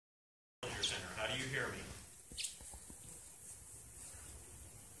Do you hear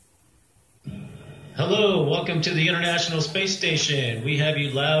me? Hello, welcome to the International Space Station. We have you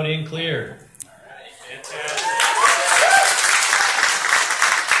loud and clear. All right, fantastic.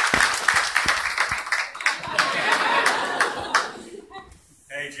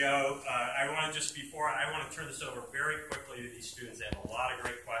 Hey, Joe, I want to turn this over very quickly to these students. They have a lot of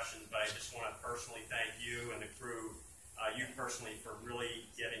great questions, but I just want to personally thank you and the crew, you personally, for really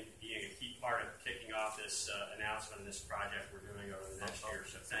being a key part of kicking off this announcement and this project we're doing over the next year.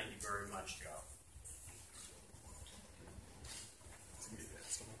 So thank you very much, Joe.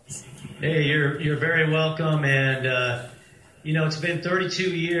 Hey, you're very welcome, and you know, it's been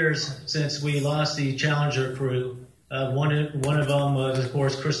 32 years since we lost the Challenger crew. One of them was, of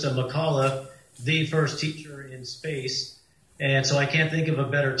course, Krista McCullough, the first teacher in space, and so I can't think of a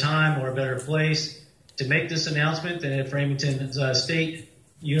better time or a better place to make this announcement than at Framingham State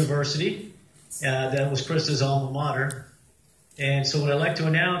University. That was Krista's alma mater. And so what I'd like to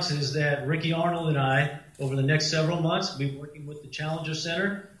announce is that Ricky Arnold and I, over the next several months, will be working with the Challenger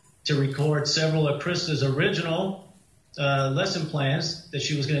Center to record several of Krista's original lesson plans that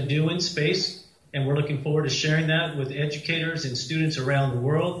she was going to do in space. And we're looking forward to sharing that with educators and students around the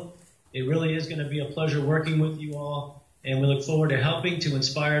world. It really is going to be a pleasure working with you all, and we look forward to helping to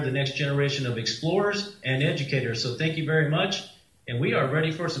inspire the next generation of explorers and educators. So thank you very much, and we are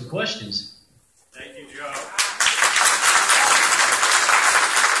ready for some questions.